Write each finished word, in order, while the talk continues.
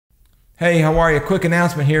Hey, how are you? A quick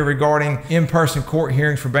announcement here regarding in-person court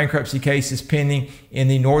hearings for bankruptcy cases pending in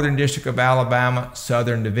the Northern District of Alabama,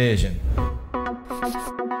 Southern Division.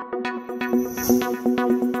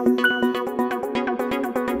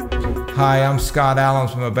 Hi, I'm Scott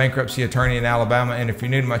Allums. I'm a bankruptcy attorney in Alabama, and if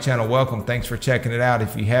you're new to my channel, welcome. Thanks for checking it out.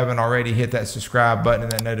 If you haven't already, hit that subscribe button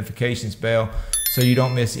and that notifications bell so you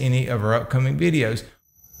don't miss any of our upcoming videos.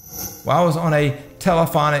 Well, I was on a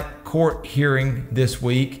telephonic court hearing this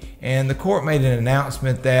week, and the court made an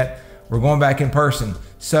announcement that we're going back in person.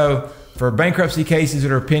 So for bankruptcy cases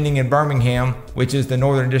that are pending in Birmingham, which is the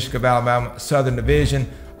Northern District of Alabama, Southern Division,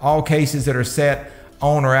 all cases that are set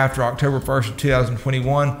on or after October 1st of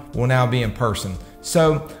 2021 will now be in person.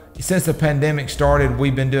 So since the pandemic started,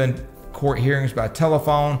 we've been doing court hearings by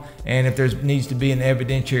telephone, and if there needs to be an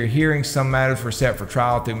evidentiary hearing, some matters were set for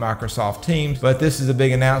trial through Microsoft Teams, but this is a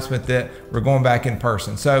big announcement that we're going back in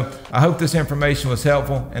person. So I hope this information was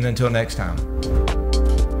helpful, and until next time.